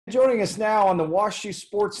Joining us now on the WashU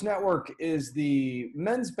Sports Network is the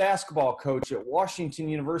men's basketball coach at Washington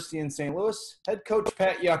University in St. Louis, head coach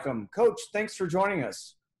Pat Juckem. Coach, thanks for joining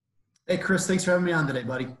us. Hey, Chris, thanks for having me on today,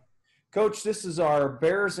 buddy. Coach, this is our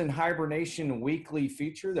Bears in Hibernation weekly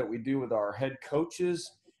feature that we do with our head coaches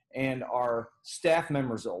and our staff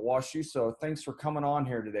members at WashU, so thanks for coming on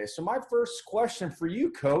here today. So my first question for you,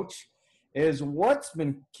 Coach, is what's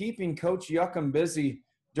been keeping Coach Juckem busy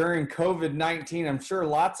during COVID-19? I'm sure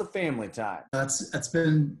lots of family time. That's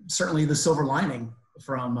been certainly the silver lining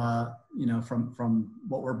from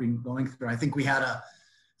what we're been going through. I think we had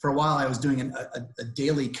for a while I was doing a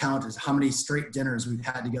daily count as how many straight dinners we've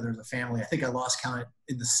had together as a family. I think I lost count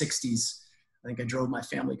in the 60s. I think I drove my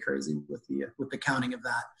family crazy with the counting of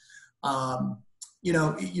that.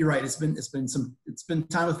 You're right. It's been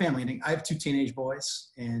time with family. And I have two teenage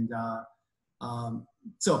boys, and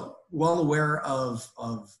so well aware of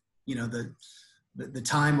the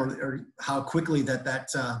time or how quickly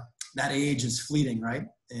that age is fleeting, right?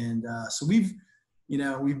 And so we've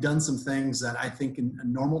done some things that I think in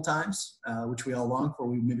normal times, which we all long for,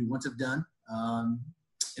 we maybe wouldn't have done.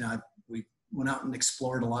 We went out and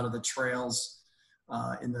explored a lot of the trails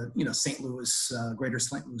in the St. Louis, greater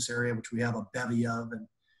St. Louis area, which we have a bevy of,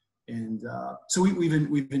 and so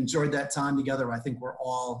we've enjoyed that time together. I think we're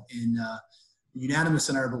all unanimous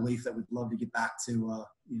in our belief that we'd love to get back to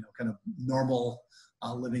kind of normal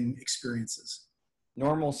living experiences.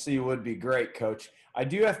 Normalcy would be great, Coach. I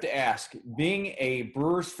do have to ask, being a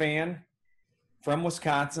Brewers fan from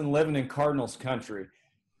Wisconsin, living in Cardinals country,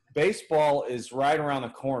 baseball is right around the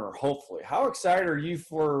corner, hopefully. How excited are you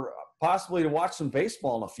for possibly to watch some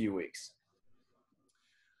baseball in a few weeks?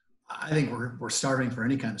 I think we're starving for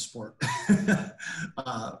any kind of sport,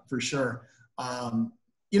 for sure.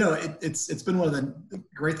 It's been one of the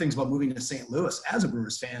great things about moving to St. Louis as a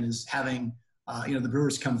Brewers fan is having, the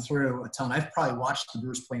Brewers come through a ton. I've probably watched the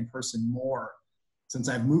Brewers play in person more since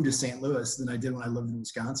I've moved to St. Louis than I did when I lived in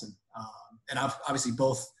Wisconsin. And I've obviously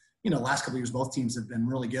both, last couple of years, both teams have been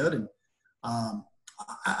really good. And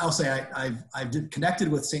I'll say I've connected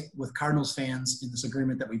with Cardinals fans in this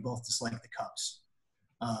agreement that we both dislike the Cubs.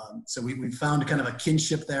 So we found kind of a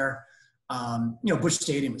kinship there. Busch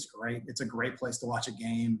Stadium is great. It's a great place to watch a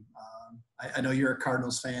game. I know you're a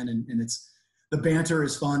Cardinals fan, and the banter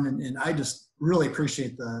is fun, and I just really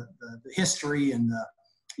appreciate the history and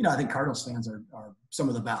I think Cardinals fans are some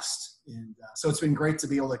of the best, and so it's been great to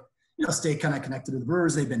be able to stay kind of connected to the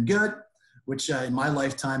Brewers. They've been good, which in my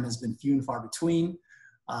lifetime has been few and far between.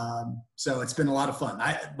 So it's been a lot of fun.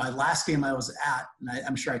 My last game I was at, and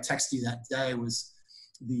I'm sure I texted you that day, was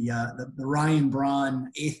the Ryan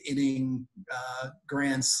Braun 8th inning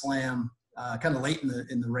grand slam, kind of late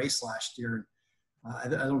in the race last year. I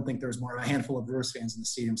don't think there was more than a handful of Brewers fans in the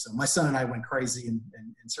stadium. So my son and I went crazy and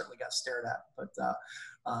certainly got stared at, but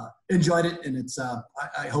enjoyed it. And it's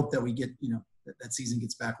I hope that we get that season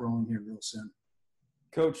gets back rolling here real soon.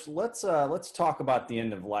 Coach, let's talk about the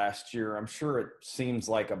end of last year. I'm sure it seems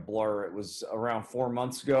like a blur. It was around 4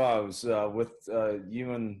 months ago. I was with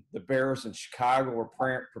you and the Bears in Chicago.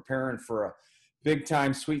 We're preparing for a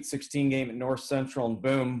big-time Sweet 16 game at North Central, and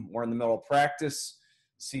boom, we're in the middle of practice.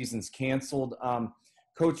 Season's canceled.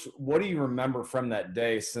 Coach, what do you remember from that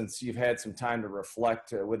day since you've had some time to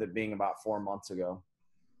reflect with it being about 4 months ago?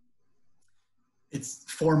 It's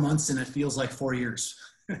 4 months, and it feels like 4 years.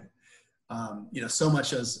 So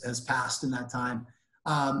much has passed in that time.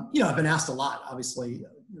 I've been asked a lot, obviously,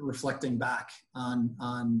 reflecting back on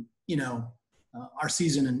our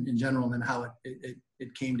season in general and then how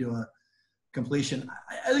it came to a completion.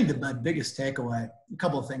 I think that my biggest takeaway, a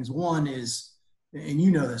couple of things. One is, and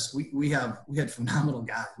you know this, we had phenomenal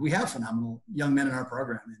guys. We have phenomenal young men in our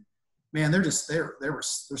program, and man, they're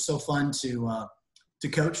so fun to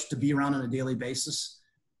coach, to be around on a daily basis.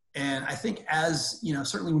 And I think as,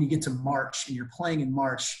 certainly when you get to March and you're playing in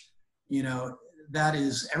March, that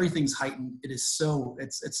is, everything's heightened. It's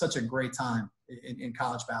such a great time in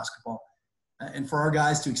college basketball. And for our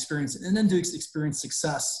guys to experience it and then to experience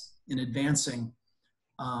success in advancing,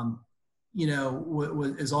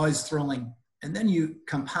 is always thrilling. And then you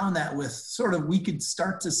compound that with we could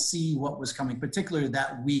start to see what was coming, particularly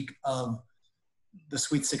that week of the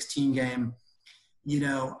Sweet 16 game.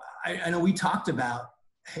 I know we talked about,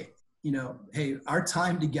 hey, our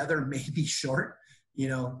time together may be short.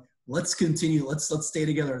 Let's continue. Let's stay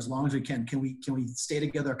together as long as we can. Can we stay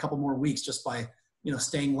together a couple more weeks just by,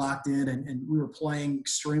 staying locked in? And we were playing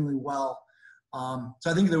extremely well.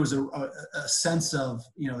 So I think there was a sense of,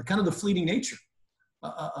 kind of the fleeting nature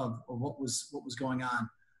of what was going on.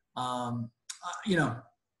 I'm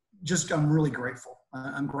really grateful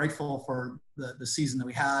I'm grateful for the season that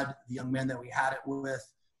we had, the young men that we had it with.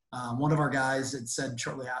 One of our guys had said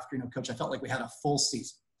shortly after, Coach, I felt like we had a full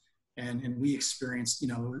season, and we experienced,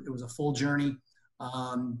 it was a full journey.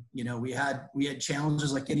 We had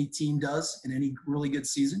challenges like any team does in any really good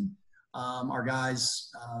season. Our guys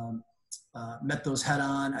met those head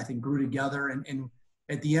on, I think grew together, and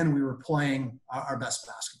at the end we were playing our best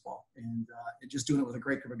basketball, and just doing it with a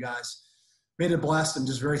great group of guys. Made it blessed, and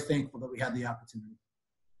just very thankful that we had the opportunity.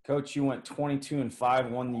 Coach, you went 22-5,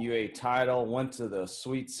 won the UA title, went to the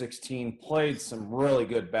Sweet 16, played some really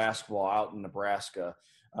good basketball out in Nebraska.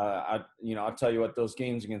 I'll tell you what, those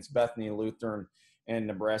games against Bethany Lutheran and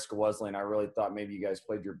Nebraska Wesleyan, I really thought maybe you guys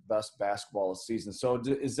played your best basketball this season. So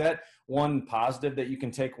is that one positive that you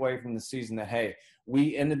can take away from the season, that, hey,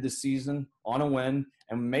 we ended the season on a win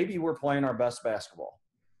and maybe we're playing our best basketball?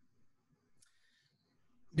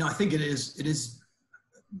 I think it is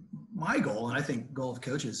my goal, and I think goal of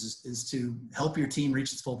coaches is to help your team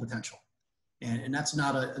reach its full potential. And that's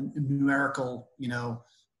not a numerical,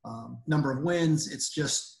 number of wins. It's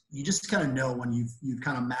just, you just kind of know when you've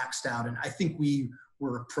kind of maxed out. And I think we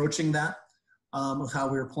were approaching that with how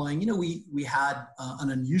we were playing. We had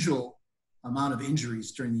an unusual amount of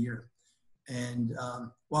injuries during the year. And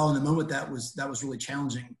while in the moment that was really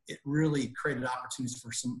challenging, it really created opportunities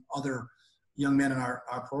for some other young men in our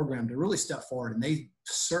program to really step forward, and they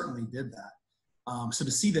certainly did that. So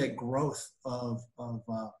to see that growth of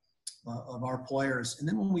our players, and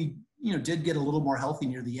then when we did get a little more healthy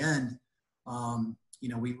near the end,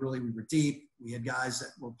 we were deep. We had guys that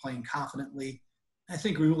were playing confidently. I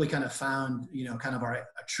think we really kind of found kind of our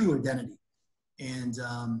true identity, and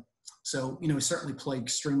so we certainly played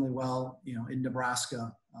extremely well in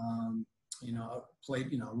Nebraska.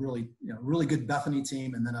 Played really good Bethany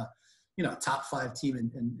team, and then a top 5 team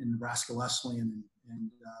in Nebraska Wesleyan,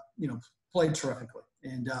 and played terrifically.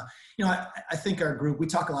 And, I think our group, we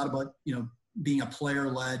talk a lot about, being a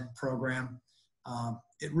player-led program.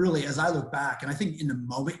 It really, as I look back, and I think in the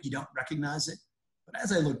moment you don't recognize it, but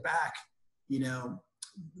as I look back,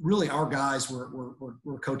 really our guys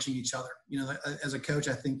were coaching each other. As a coach,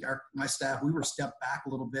 I think my staff, we were stepped back a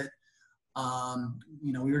little bit.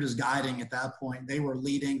 We were just guiding at that point. They were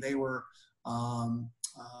leading. They were,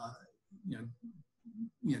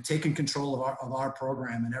 taking control of our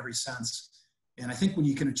program in every sense. And I think when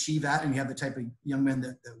you can achieve that, and you have the type of young men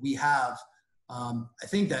that we have, I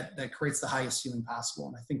think that creates the highest ceiling possible.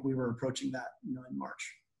 And I think we were approaching that, in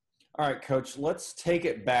March. All right, Coach, let's take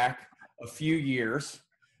it back a few years.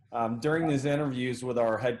 During these interviews with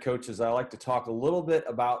our head coaches, I like to talk a little bit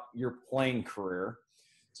about your playing career.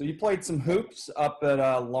 So you played some hoops up at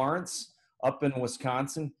Lawrence, up in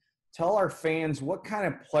Wisconsin. Tell our fans, what kind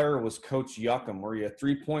of player was Coach Juckem? Were you a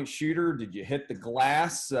three-point shooter? Did you hit the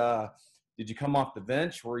glass? Did you come off the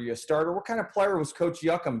bench? Were you a starter? What kind of player was Coach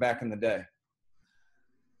Juckem back in the day?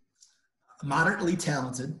 Moderately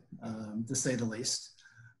talented, to say the least.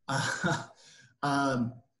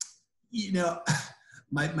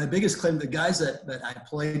 My biggest claim, the guys that I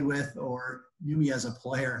played with or knew me as a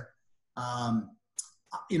player, I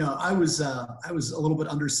was a little bit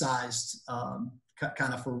undersized,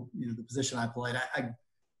 kind of for the position I played. I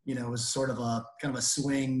was sort of a kind of a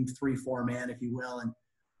swing 3-4 man, if you will, and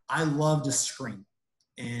I loved to screen,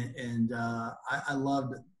 and I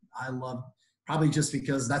loved probably just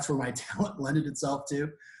because that's where my talent lended itself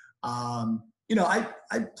to. I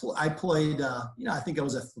played. I think I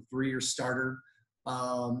was a 3-year starter.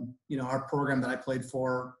 Our program that I played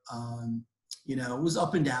for, it was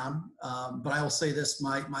up and down. But I will say this: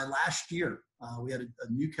 my last year, we had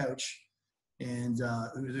a new coach, and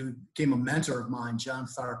who became a mentor of mine, John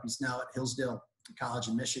Tharp. He's now at Hillsdale College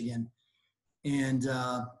in Michigan, and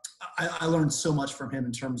I learned so much from him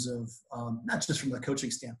in terms of not just from the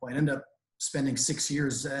coaching standpoint. I ended up spending 6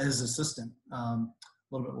 years as assistant a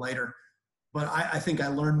little bit later. But I think I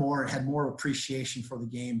learned more and had more appreciation for the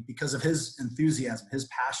game because of his enthusiasm, his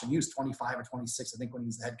passion. He was 25 or 26, I think, when he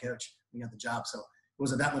was the head coach when he got the job. So he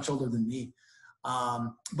wasn't that much older than me.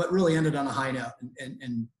 But really ended on a high note.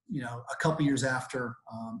 And a couple years after,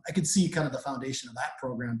 I could see kind of the foundation of that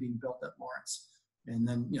program being built at Lawrence. And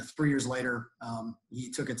then, 3 years later, he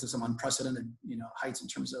took it to some unprecedented, heights in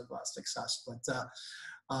terms of success. But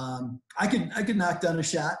I could knock down a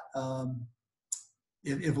shot.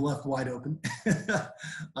 If left wide open,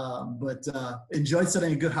 but enjoyed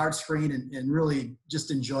setting a good hard screen and really just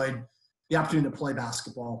enjoyed the opportunity to play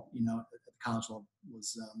basketball, at the college level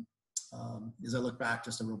was, as I look back,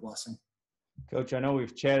 just a real blessing. Coach, I know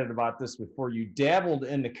we've chatted about this before. You dabbled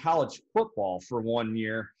into college football for 1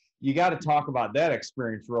 year. You got to talk about that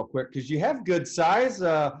experience real quick because you have good size.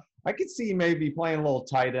 I could see you maybe playing a little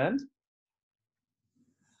tight end.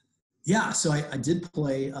 Yeah, so I did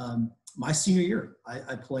play my senior year.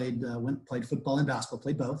 I played played football and basketball,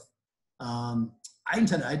 played both.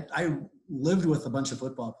 I lived with a bunch of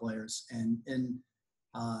football players, and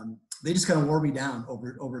they just kind of wore me down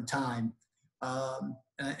over time.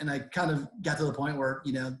 And I kind of got to the point where,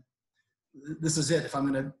 this is it. If I'm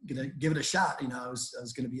gonna give it a shot, I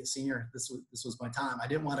was gonna be a senior. This was my time. I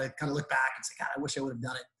didn't want to kind of look back and say, God, I wish I would have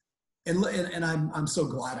done it. And I'm so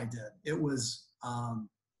glad I did. It was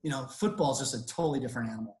football is just a totally different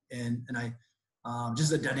animal, and I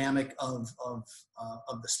just the dynamic of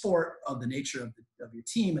the sport, of the nature of your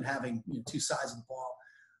team, and having two sides of the ball.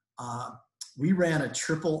 We ran a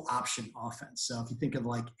triple option offense. So if you think of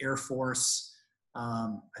like Air Force, I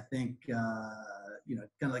think kind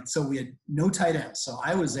of like, so we had no tight end. So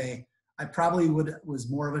I probably was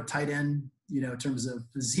more of a tight end, in terms of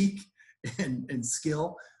physique and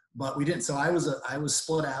skill, but we didn't. So I was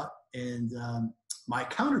split out, and my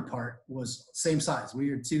counterpart was same size.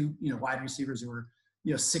 We were two, wide receivers who were,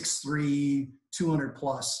 6'3", 200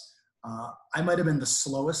 plus. I might've been the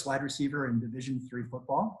slowest wide receiver in Division III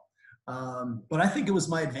football. But I think it was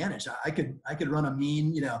my advantage. I could run a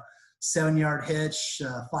mean, 7-yard hitch,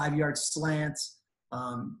 5-yard slant.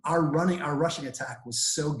 Our rushing attack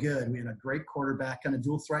was so good. We had a great quarterback, kind of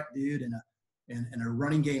dual threat dude, and a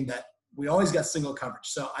running game that we always got single coverage.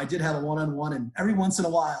 So I did have a one-on-one, and every once in a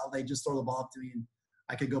while they just throw the ball up to me and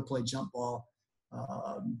I could go play jump ball.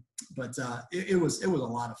 But it was a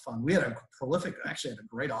lot of fun. We had actually had a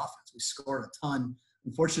great offense. We scored a ton.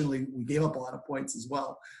 Unfortunately, we gave up a lot of points as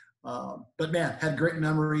well. But man, had great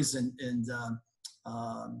memories, and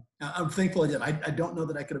I'm thankful I did. I don't know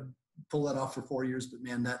that I could have pulled that off for 4 years, but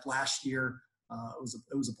man, that last year, it was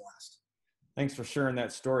a blast. Thanks for sharing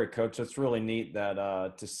that story, Coach. That's really neat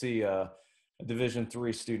that to see a Division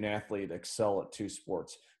III student athlete excel at two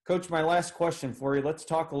sports. Coach, my last question for you. Let's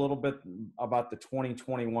talk a little bit about the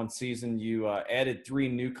 2021 season. You added 3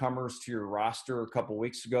 newcomers to your roster a couple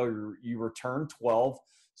weeks ago. You returned 12,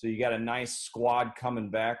 so you got a nice squad coming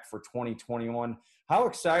back for 2021. How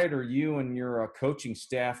excited are you and your coaching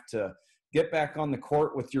staff to get back on the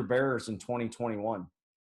court with your Bears in 2021?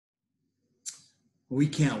 We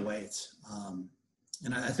can't wait.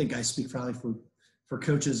 And I think I speak probably for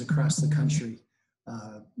coaches across the country,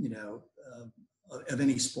 of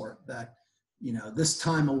any sport, that, this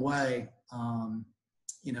time away,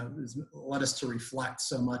 has led us to reflect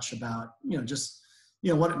so much about, just,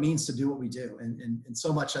 what it means to do what we do. And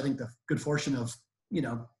so much, I think the good fortune of,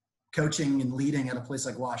 coaching and leading at a place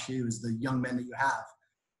like WashU is the young men that you have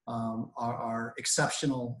are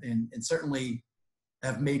exceptional, and really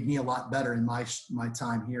have made me a lot better in my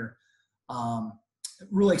time here.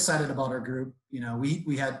 Really excited about our group.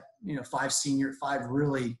 We had, 5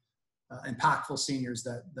 really impactful seniors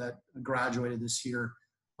that graduated this year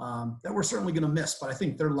that we're certainly going to miss, but I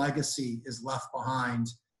think their legacy is left behind.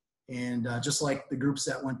 And just like the groups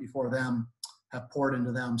that went before them have poured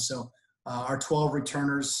into them. So our 12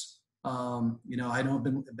 returners, I know have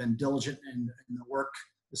been diligent in the work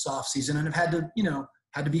this off season, and have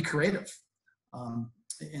had to be creative.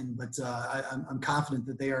 But I'm confident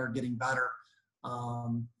that they are getting better.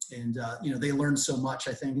 They learned so much,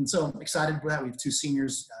 I think. And so I'm excited for that. We have 2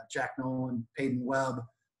 seniors, Jack Nolan, Peyton Webb.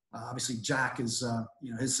 Obviously Jack is,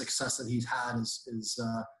 his success that he's had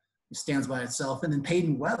he stands by itself. And then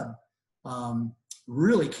Peyton Webb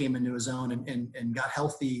really came into his own and got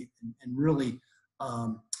healthy and really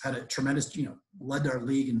had a tremendous, led our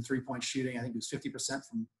league in 3-point shooting. I think it was 50%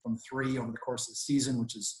 from 3 over the course of the season,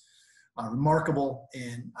 which is remarkable.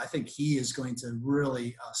 And I think he is going to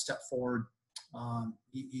really step forward. I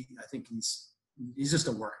think he's just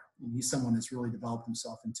a worker. And he's someone that's really developed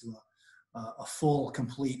himself into a full,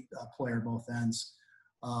 complete player both ends.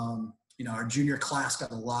 Our junior class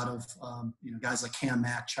got a lot of, guys like Cam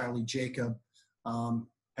Mack, Charlie Jacob,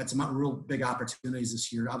 had some real big opportunities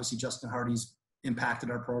this year. Obviously, Justin Hardy's impacted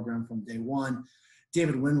our program from day one.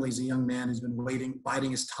 David Windley's a young man who's been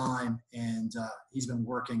biding his time, and he's been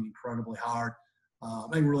working incredibly hard.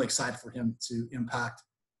 I'm really excited for him to impact.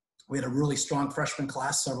 We had a really strong freshman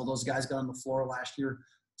class. Several of those guys got on the floor last year.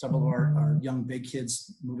 Several of our young big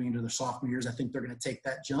kids moving into their sophomore years, I think they're going to take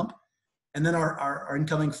that jump. And then our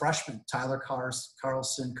incoming freshmen, Tyler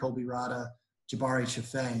Carlson, Kobe Rada, Jabari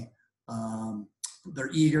Chafe.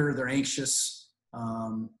 They're eager, they're anxious,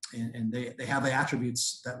 and they have the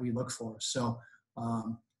attributes that we look for. So,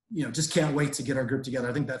 just can't wait to get our group together.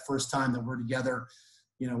 I think that first time that we're together,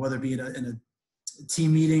 whether it be in a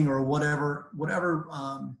team meeting or whatever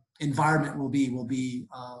environment will be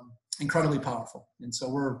incredibly powerful. And so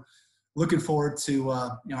looking forward to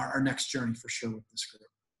our next journey for sure with this group.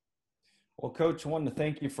 Well, Coach, I wanted to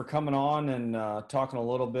thank you for coming on and talking a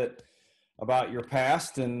little bit about your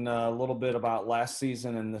past and a little bit about last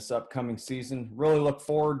season and this upcoming season. Really look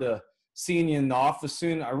forward to seeing you in the office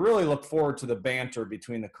soon. I really look forward to the banter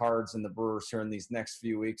between the Cards and the Brewers here in these next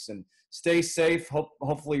few weeks. And stay safe.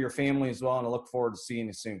 Hopefully your family as well. And I look forward to seeing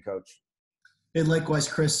you soon, Coach. Hey, likewise,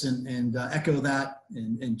 Chris, and echo that.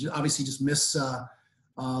 And obviously just miss the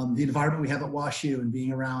environment we have at WashU and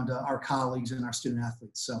being around our colleagues and our student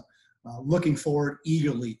athletes. So looking forward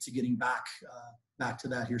eagerly to getting back to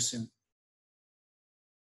that here soon.